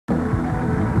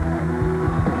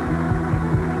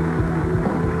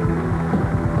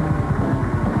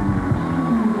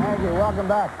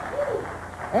back.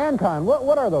 Anton,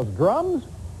 what are those, drums?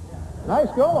 Nice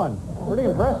going. Pretty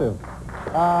impressive.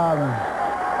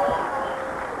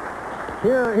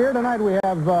 Here tonight we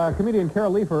have comedian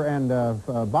Carol Leifer and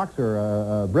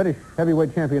boxer, British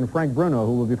heavyweight champion Frank Bruno,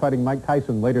 who will be fighting Mike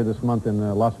Tyson later this month in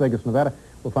Las Vegas, Nevada.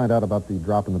 We'll find out about the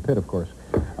drop in the pit, of course.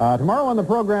 Tomorrow on the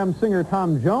program, singer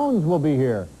Tom Jones will be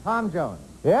here. Tom Jones.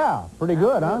 Yeah, pretty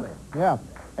good, Absolutely. Huh? Yeah.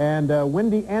 And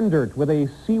Wendy Endert with a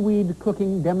seaweed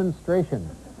cooking demonstration.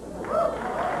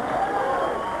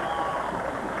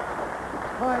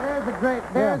 Boy, there's a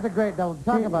great,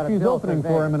 talk about it. She's opening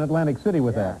for him in Atlantic City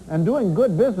with that. And doing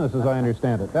good business, as I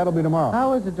understand it. That'll be tomorrow.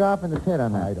 How was the drop in the pit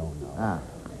on that? I don't know.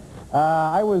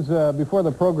 Before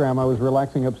the program, I was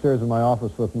relaxing upstairs in my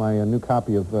office with my new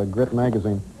copy of Grit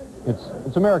magazine.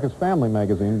 It's America's Family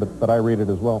magazine, but I read it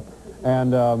as well.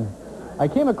 And I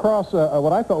came across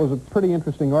what I thought was a pretty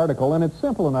interesting article, and it's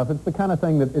simple enough. It's the kind of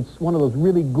thing that it's one of those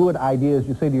really good ideas.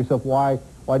 You say to yourself, why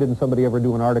didn't somebody ever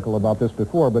do an article about this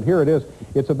before? But here it is.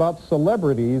 It's about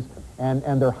celebrities and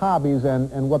their hobbies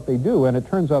and what they do. And it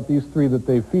turns out these three that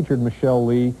they've featured, Michelle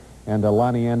Lee and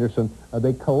Lonnie Anderson,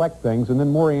 they collect things. And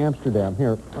then Maury Amsterdam.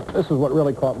 Here, this is what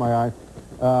really caught my eye.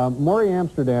 Maury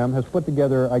Amsterdam has put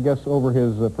together, I guess, over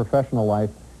his professional life,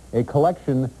 a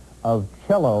collection of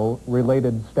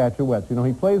cello-related statuettes. You know,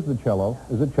 he plays the cello,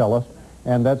 is a cellist,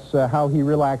 and that's how he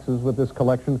relaxes with this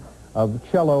collection of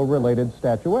cello-related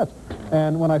statuettes.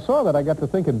 And when I saw that, I got to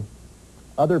thinking,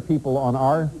 other people on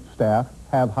our staff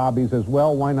have hobbies as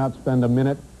well. Why not spend a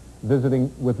minute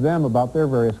visiting with them about their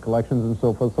various collections and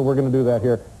so forth? So we're going to do that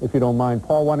here, if you don't mind.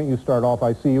 Paul, why don't you start off?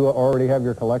 I see you already have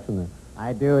your collection there.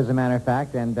 I do, as a matter of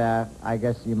fact, and I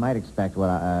guess you might expect what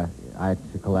I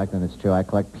to collect, and it's true. I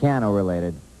collect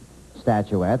piano-related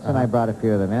statuettes, and I brought a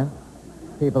few of them in.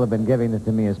 People have been giving them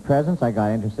to me as presents. I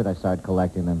got interested. I started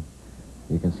collecting them.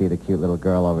 You can see the cute little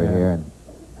girl over here. And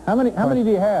how many do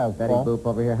you have, Betty Paul? Boop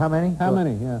over here. How many? How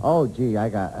many, yeah. Oh, gee, I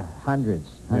got hundreds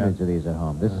of these at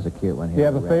home. This is a cute one here. Do you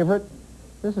have a favorite?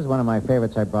 This is one of my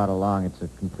favorites I brought along. It's a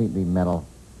completely metal,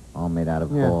 all made out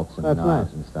of bolts and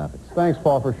knobs and stuff. Thanks,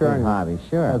 Paul, for sharing. Hobby,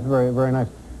 sure. That's very, very nice.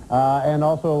 And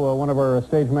also, one of our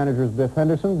stage managers, Biff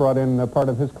Henderson, brought in part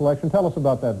of his collection. Tell us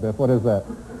about that, Biff. What is that?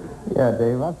 Yeah,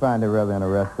 Dave, I find it rather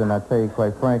interesting. I tell you,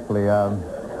 quite frankly,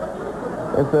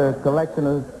 it's a collection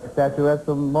of statuettes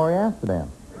of Maury Amsterdam.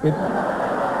 It's...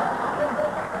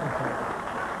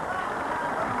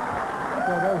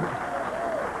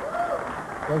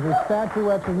 Those are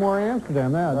statuettes of Maury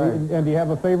Amsterdam, yeah. Right. And do you have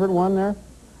a favorite one there?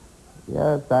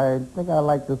 Yes, I think I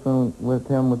like this one with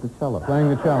him with the cello. Playing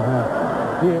the cello, yeah.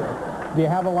 Do you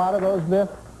have a lot of those, Biff?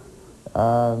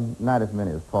 Not as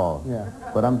many as Paul. Yeah.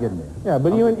 But I'm getting there. Yeah,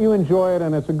 but you enjoy it,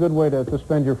 and it's a good way to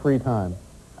spend your free time.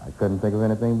 I couldn't think of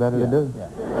anything better to do. Yeah.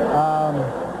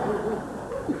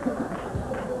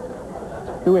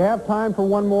 Do we have time for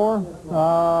one more?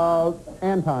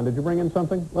 Anton, did you bring in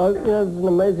something? Well, you know, it's an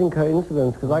amazing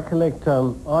coincidence because I collect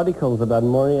articles about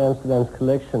Maury Amsterdam's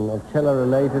collection of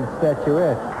cello-related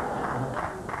statuettes.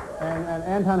 And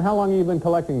Anton, how long have you been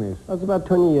collecting these? That's about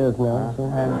 20 years now. So.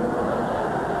 And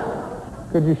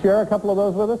could you share a couple of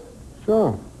those with us?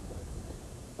 Sure.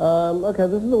 Okay,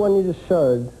 this is the one you just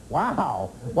showed.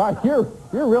 Wow. Wow, you're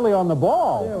really on the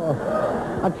ball. Yeah,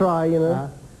 well, I try, you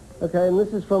know. Okay, and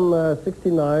this is from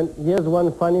 69. Here's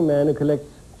one funny man who collects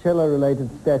cello-related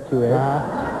statuettes.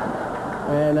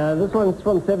 And this one's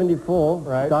from 74.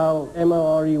 Right. Dial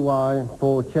M-O-R-E-Y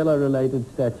for cello-related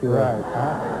statuettes.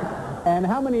 Right. And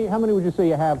how many would you say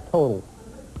you have total?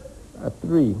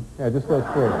 3. Yeah, just those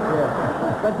 3.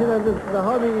 Yeah. But, you know, the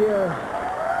hobby...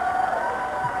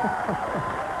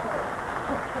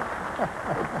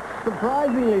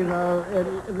 Surprisingly, though, it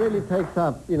really takes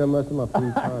up, you know, most of my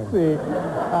free time. See,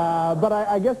 but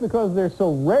I guess because they're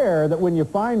so rare that when you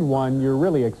find one, you're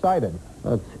really excited.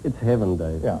 It's heaven,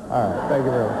 Dave. Yeah, all right, thank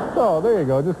you very much. So, there you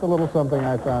go, just a little something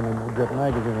I found in the Grit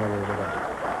magazine earlier today.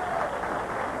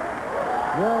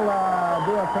 We'll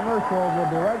do a commercial. We'll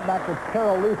be right back with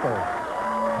Carol Leifer.